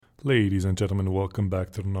Ladies and gentlemen, welcome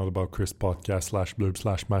back to the Not About Chris podcast slash blurb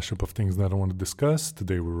slash mashup of things that I want to discuss.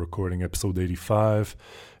 Today we're recording episode 85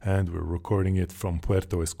 and we're recording it from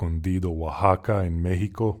Puerto Escondido, Oaxaca in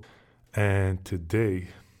Mexico. And today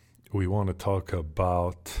we want to talk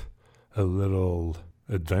about a little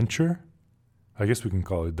adventure. I guess we can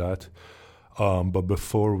call it that. But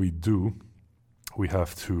before we do, we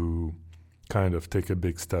have to kind of take a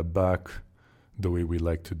big step back the way we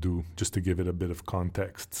like to do, just to give it a bit of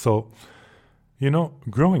context. So,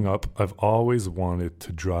 growing up, I've always wanted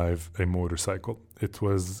to drive a motorcycle. It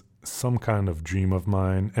was some kind of dream of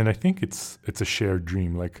mine, and I think it's a shared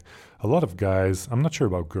dream. Like a lot of guys, I'm not sure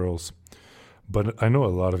about girls, but I know a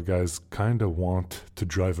lot of guys kind of want to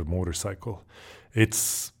drive a motorcycle.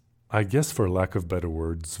 It's, I guess for lack of better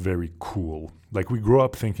words, very cool. Like we grow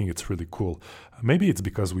up thinking it's really cool. Maybe it's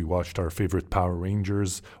because we watched our favorite Power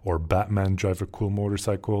Rangers or Batman drive a cool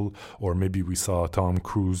motorcycle, or maybe we saw Tom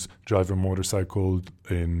Cruise drive a motorcycle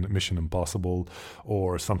in Mission Impossible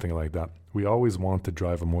or something like that. We always want to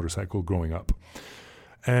drive a motorcycle growing up.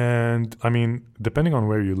 And I mean, depending on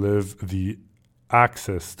where you live, the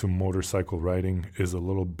access to motorcycle riding is a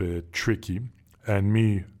little bit tricky. And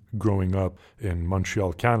me growing up in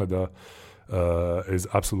Montreal, Canada, is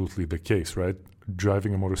absolutely the case, right?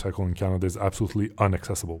 Driving a motorcycle in Canada is absolutely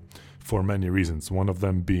inaccessible for many reasons. One of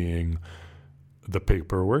them being the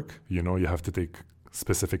paperwork. You have to take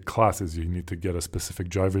specific classes. You need to get a specific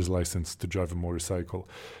driver's license to drive a motorcycle.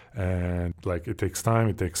 And it takes time,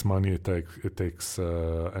 it takes money, it takes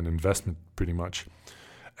an investment pretty much.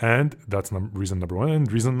 And that's reason number one.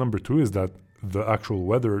 And reason number two is that the actual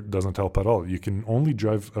weather doesn't help at all. You can only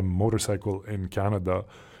drive a motorcycle in Canada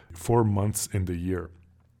 4 months in the year,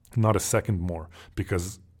 not a second more,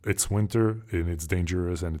 because it's winter and it's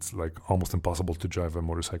dangerous and it's almost impossible to drive a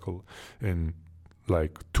motorcycle in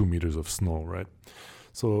 2 meters of snow, right?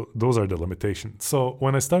 So those are the limitations. So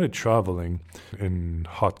when I started traveling in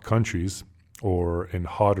hot countries or in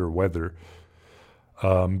hotter weather,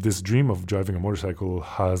 this dream of driving a motorcycle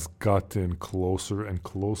has gotten closer and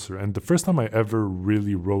closer. And the first time I ever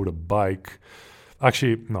really rode a bike,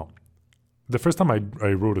 actually, no. The first time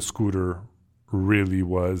I rode a scooter really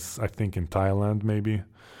was, I think, in Thailand maybe,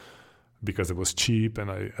 because it was cheap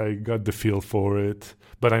and I got the feel for it.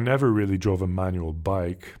 But I never really drove a manual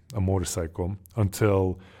bike, a motorcycle,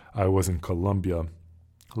 until I was in Colombia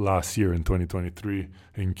last year in 2023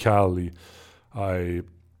 in Cali. I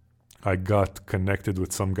got connected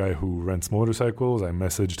with some guy who rents motorcycles. I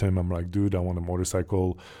messaged him. I'm like, dude, I want a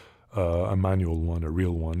motorcycle, a manual one, a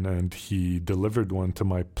real one. And he delivered one to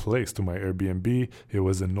my place, to my Airbnb. It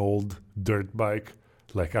was an old dirt bike,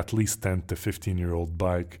 at least 10 to 15-year-old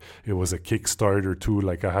bike. It was a Kickstarter too.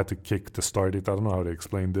 I had to kick to start it. I don't know how to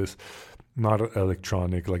explain this. Not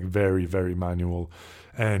electronic, very, very manual.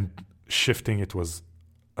 And shifting it was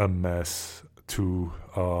a mess too.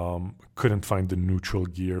 Couldn't find the neutral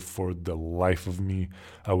gear for the life of me.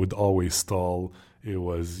 I would always stall. It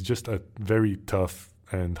was just a very tough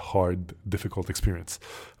and hard, difficult experience.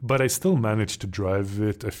 But I still managed to drive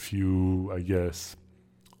it a few, I guess,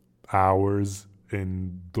 hours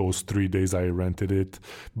in those 3 days I rented it.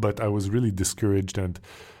 But I was really discouraged, and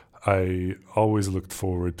I always looked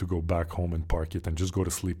forward to go back home and park it and just go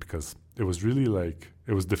to sleep, because it was really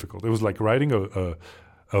it was difficult. It was like riding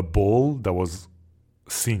a bull that was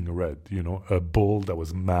seeing red, a bull that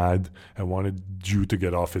was mad and wanted you to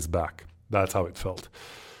get off his back. That's how it felt.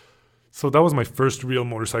 So that was my first real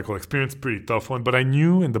motorcycle experience, pretty tough one. But I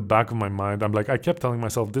knew in the back of my mind, I kept telling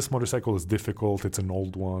myself, this motorcycle is difficult. It's an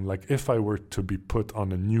old one. If I were to be put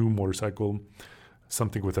on a new motorcycle,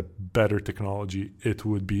 something with a better technology, it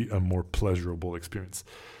would be a more pleasurable experience.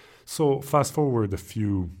 So fast forward a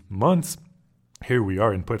few months, here we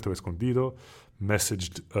are in Puerto Escondido,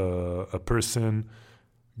 messaged a person,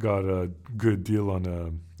 got a good deal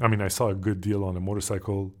I saw a good deal on a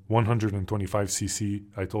motorcycle, 125cc.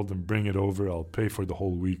 I told them, bring it over, I'll pay for the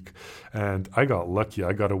whole week. And I got lucky.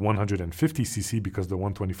 I got a 150cc because the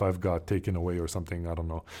 125 got taken away or something, I don't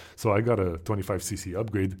know. So I got a 25cc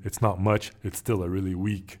upgrade. It's not much. It's still a really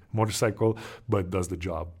weak motorcycle, but does the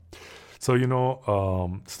job. So,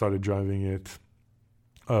 started driving it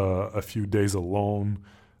a few days alone,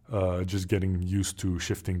 just getting used to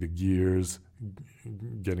shifting the gears,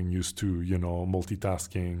 getting used to,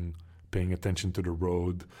 multitasking, paying attention to the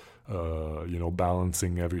road,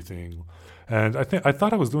 balancing everything. And I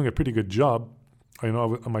thought I was doing a pretty good job.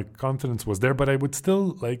 My confidence was there, but I would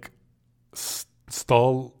still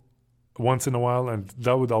stall once in a while, and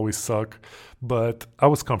that would always suck. But I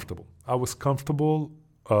was comfortable.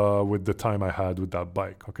 With the time I had with that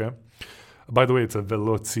bike, okay? By the way, it's a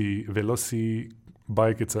Veloci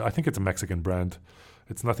bike. I think it's a Mexican brand.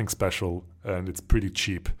 It's nothing special and it's pretty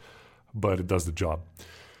cheap, but it does the job.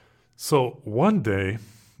 So one day,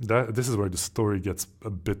 this is where the story gets a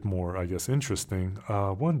bit more, I guess, interesting.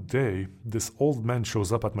 One day, this old man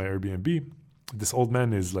shows up at my Airbnb. This old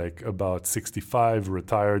man is like about 65,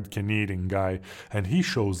 retired Canadian guy, and he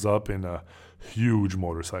shows up in a huge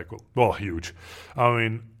motorcycle. Well, huge. I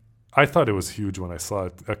mean, I thought it was huge when I saw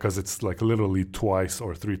it because it's like literally twice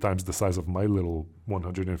or three times the size of my little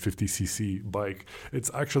 150cc bike. It's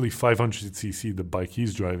actually 500cc, the bike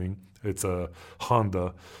he's driving. It's a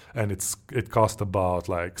Honda, and it cost about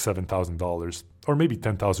like $7,000 or maybe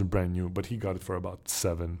 $10,000 brand new, but he got it for about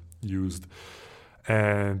 $7,000 used.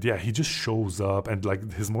 And yeah, he just shows up, and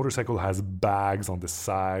like his motorcycle has bags on the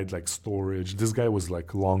side, like storage. This guy was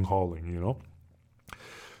like long hauling, you know?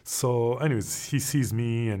 So anyways, he sees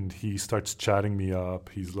me and he starts chatting me up.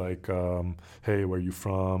 He's like, hey, where are you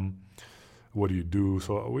from? What do you do?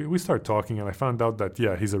 So we start talking, and I found out that,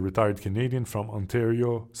 yeah, he's a retired Canadian from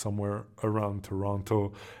Ontario, somewhere around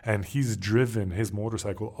Toronto. And he's driven his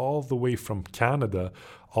motorcycle all the way from Canada,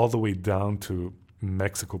 all the way down to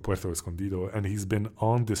Mexico, Puerto Escondido. And he's been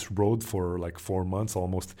on this road for like 4 months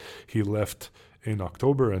almost. He left in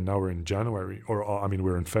October, and now we're in January,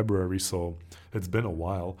 we're in February, so it's been a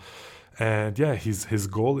while. And yeah, his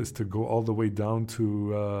goal is to go all the way down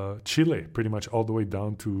to Chile, pretty much all the way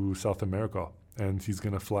down to South America, and he's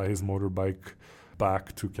gonna fly his motorbike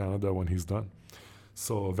back to Canada when he's done.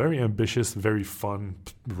 So very ambitious, very fun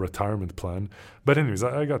retirement plan. But anyways,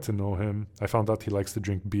 I got to know him. I found out he likes to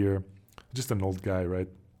drink beer. Just an old guy, right?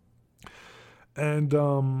 And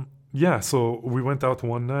yeah, so we went out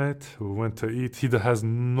one night. We went to eat. He has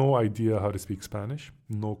no idea how to speak Spanish.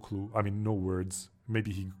 No clue. I mean, no words.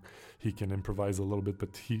 Maybe he can improvise a little bit,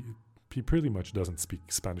 but he pretty much doesn't speak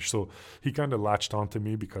Spanish. So he kind of latched onto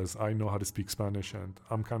me because I know how to speak Spanish, and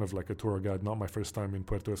I'm kind of like a tour guide. Not my first time in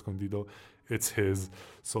Puerto Escondido. It's his.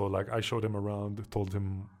 So like I showed him around, told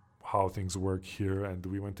him how things work here, and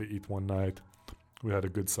we went to eat one night. We had a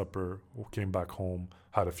good supper, came back home,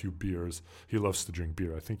 had a few beers. He loves to drink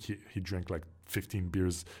beer. I think he drank like 15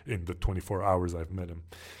 beers in the 24 hours I've met him.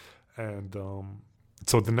 And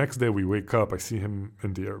so the next day we wake up, I see him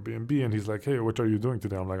in the Airbnb, and he's like, hey, what are you doing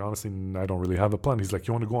today? I'm like, honestly, I don't really have a plan. He's like,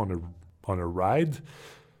 you want to go on a ride?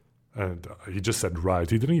 And he just said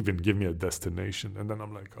ride. He didn't even give me a destination. And then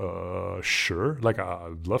I'm like, sure. Like,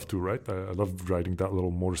 I'd love to, right? I love riding that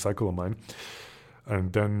little motorcycle of mine.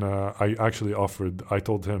 And then I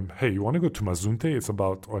told him, hey, you want to go to Mazunte? It's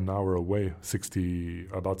about an hour away,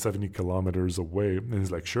 about 70 kilometers away. And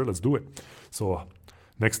he's like, sure, let's do it. So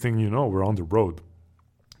next thing you know, we're on the road.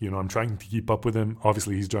 You know, I'm trying to keep up with him.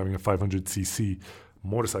 Obviously, he's driving a 500cc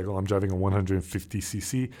motorcycle. I'm driving a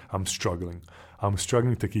 150cc. I'm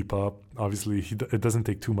struggling to keep up. Obviously, it doesn't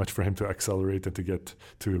take too much for him to accelerate and to get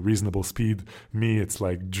to a reasonable speed. Me, it's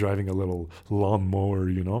like driving a little lawnmower,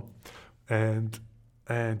 you know. And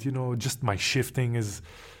you know, just my shifting is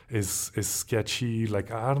sketchy. Like,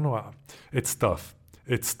 I don't know, it's tough,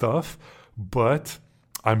 but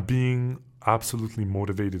I'm being absolutely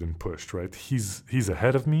motivated and pushed, right? He's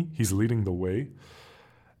ahead of me, he's leading the way,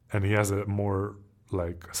 and he has a more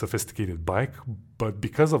like sophisticated bike. But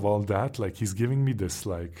because of all that, like, he's giving me this,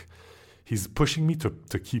 like, he's pushing me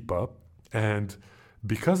to keep up. And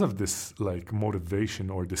because of this like motivation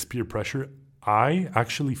or this peer pressure, I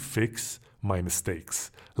actually fix my mistakes.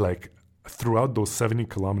 Like, throughout those 70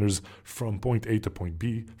 kilometers from point A to point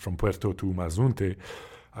B, from Puerto to Mazunte,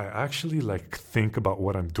 I actually like think about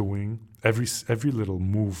what I'm doing, every little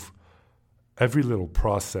move, every little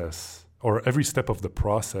process, or every step of the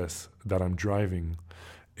process that I'm driving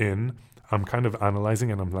in. I'm kind of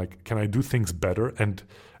analyzing, and I'm like, can I do things better? And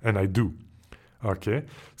I do. Okay,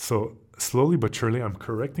 so slowly but surely, I'm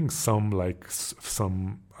correcting some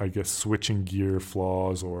I guess, switching gear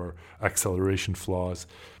flaws or acceleration flaws.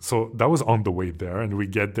 So that was on the way there, and we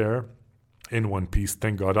get there in one piece.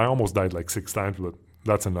 Thank God. I almost died like 6 times, but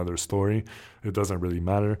that's another story. It doesn't really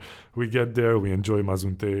matter. We get there, we enjoy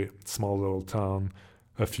Mazunte, small little town,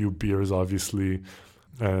 a few beers, obviously,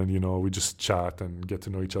 and, you know, we just chat and get to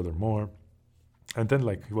know each other more. And then,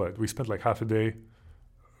 like, we spent like half a day,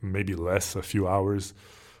 maybe less, a few hours,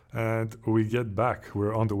 and we get back.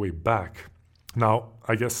 We're on the way back. Now,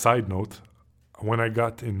 I guess side note, when I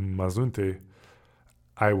got in Mazunte,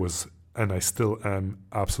 I still am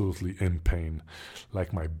absolutely in pain.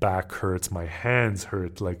 Like, my back hurts, my hands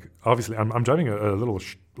hurt. Like, obviously, I'm driving a little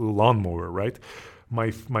lawnmower, right?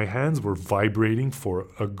 My hands were vibrating for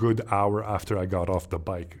a good hour after I got off the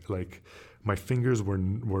bike. Like, my fingers were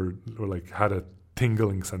like, had a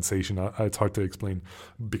tingling sensation. It's hard to explain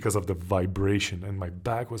because of the vibration, and my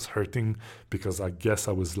back was hurting because I guess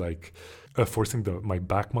I was like forcing my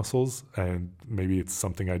back muscles, and maybe it's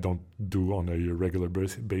something I don't do on a regular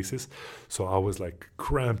basis. So I was like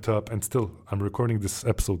cramped up, and still I'm recording this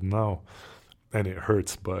episode now and it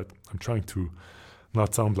hurts, but I'm trying to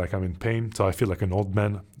not sound like I'm in pain. So I feel like an old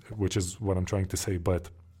man, which is what I'm trying to say. But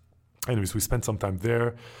anyways, we spent some time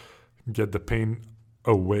there, get the pain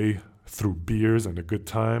away through beers and a good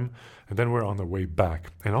time. And then we're on the way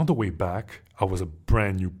back. And on the way back, I was a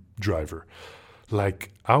brand new driver.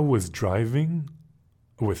 Like, I was driving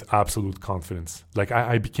with absolute confidence. Like,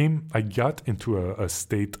 I got into a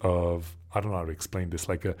state of, I don't know how to explain this,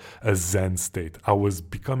 like a Zen state. I was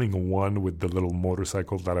becoming one with the little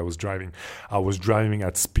motorcycle that I was driving. I was driving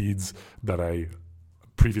at speeds that I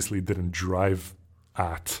previously didn't drive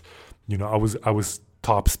at. You know, I was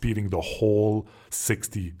top speeding the whole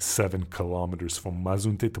 67 kilometers from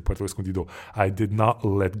Mazunte to Puerto Escondido. I did not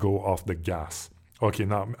let go of the gas. Okay,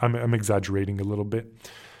 now I'm exaggerating a little bit,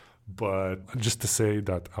 but just to say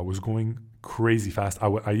that I was going crazy fast.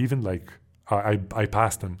 I even like, I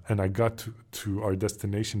passed him, and I got to our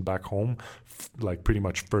destination back home like pretty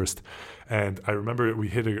much first. And I remember we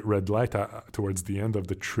hit a red light towards the end of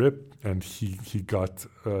the trip, and he got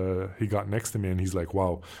next to me, and he's like,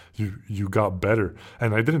 "Wow, you got better."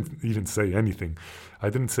 And I didn't even say anything.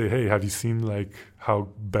 I didn't say, "Hey, have you seen like how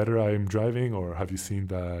better I am driving, or have you seen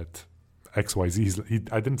that XYZ?"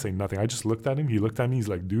 I didn't say nothing. I just looked at him. He looked at me. He's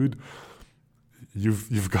like, "Dude,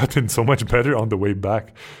 you've gotten so much better on the way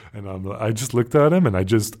back." And I just looked at him, and I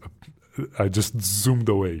just zoomed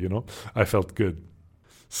away, you know. I felt good.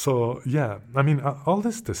 So yeah, I mean, all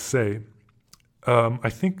this to say, I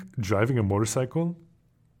think driving a motorcycle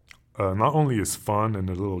not only is fun and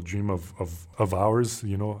a little dream of ours,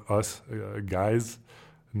 you know, us guys,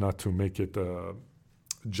 not to make it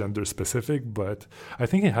gender specific, but I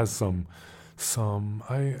think it has some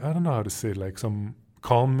I don't know how to say, like some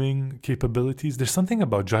calming capabilities. There's something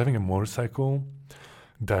about driving a motorcycle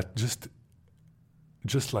that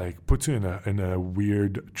just like puts you in a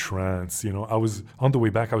weird trance. You know, I was on the way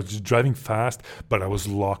back, I was just driving fast, but I was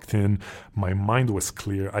locked in. My mind was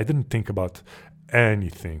clear. I didn't think about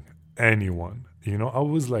anything, anyone. You know, I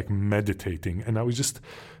was like meditating, and I was just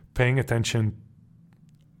paying attention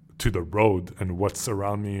to the road and what's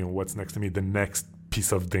around me and what's next to me, the next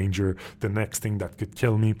piece of danger, the next thing that could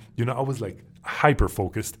kill me. You know, I was like hyper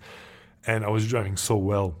focused, and I was driving so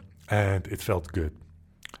well, and it felt good.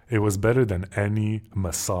 It was better than any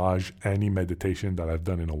massage, any meditation that I've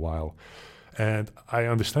done in a while. And I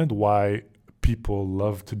understand why people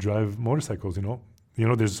love to drive motorcycles, you know. You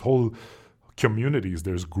know, there's whole communities,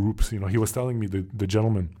 there's groups. You know, he was telling me, the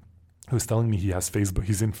gentleman who was telling me,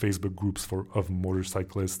 he's in Facebook groups of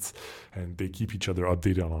motorcyclists, and they keep each other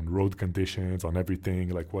updated on road conditions, on everything,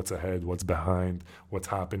 like what's ahead, what's behind, what's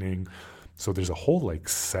happening. So there's a whole like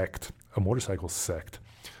sect, a motorcycle sect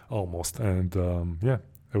almost. And yeah,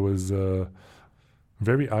 it was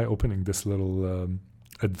very eye-opening, this little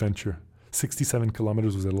adventure. 67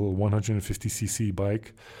 kilometers was a little 150cc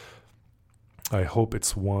bike. I hope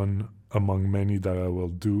it's one among many that I will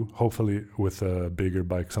do, hopefully with a bigger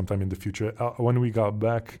bike sometime in the future. When we got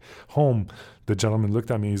back home, the gentleman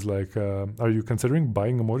looked at me. He's like, are you considering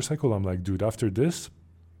buying a motorcycle? I'm like, dude, after this,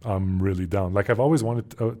 I'm really down. Like, I've always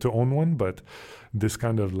wanted to own one, but this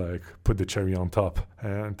kind of like put the cherry on top.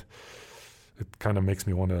 And it kind of makes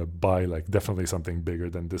me want to buy like definitely something bigger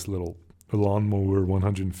than this little lawnmower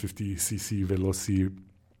 150cc Veloci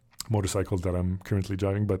motorcycle that I'm currently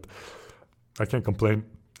driving. But I can't complain.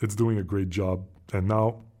 It's doing a great job. And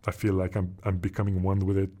now I feel like I'm becoming one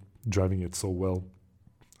with it, driving it so well.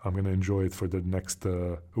 I'm going to enjoy it for the next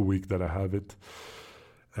week that I have it.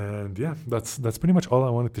 And yeah, that's pretty much all I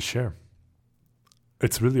wanted to share.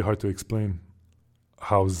 It's really hard to explain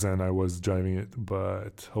how zen I was driving it,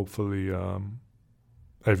 but hopefully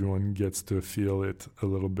everyone gets to feel it a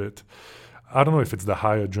little bit. I don't know if it's the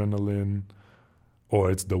high adrenaline or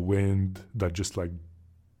it's the wind that just like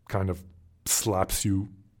kind of slaps you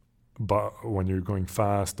when you're going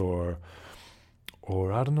fast, or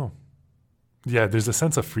I don't know. Yeah, there's a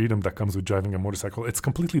sense of freedom that comes with driving a motorcycle. It's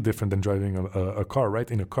completely different than driving a car, right?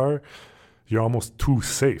 In a car, you're almost too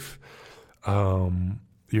safe.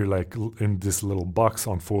 You're like in this little box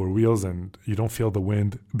on four wheels, and you don't feel the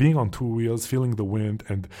wind. Being on two wheels, feeling the wind,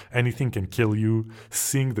 and anything can kill you.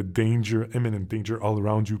 Seeing the danger, imminent danger all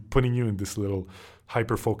around you, putting you in this little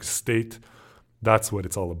hyper-focused state. That's what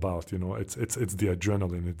it's all about, you know. It's the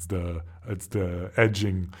adrenaline, it's the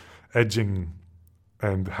edging,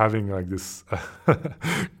 and having like this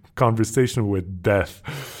conversation with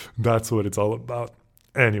death. That's what it's all about.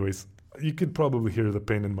 Anyways, you could probably hear the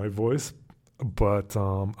pain in my voice, but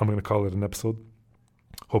I'm going to call it an episode.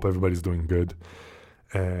 Hope everybody's doing good.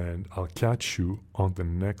 And I'll catch you on the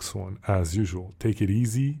next one. As usual, take it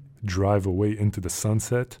easy, drive away into the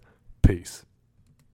sunset. Peace.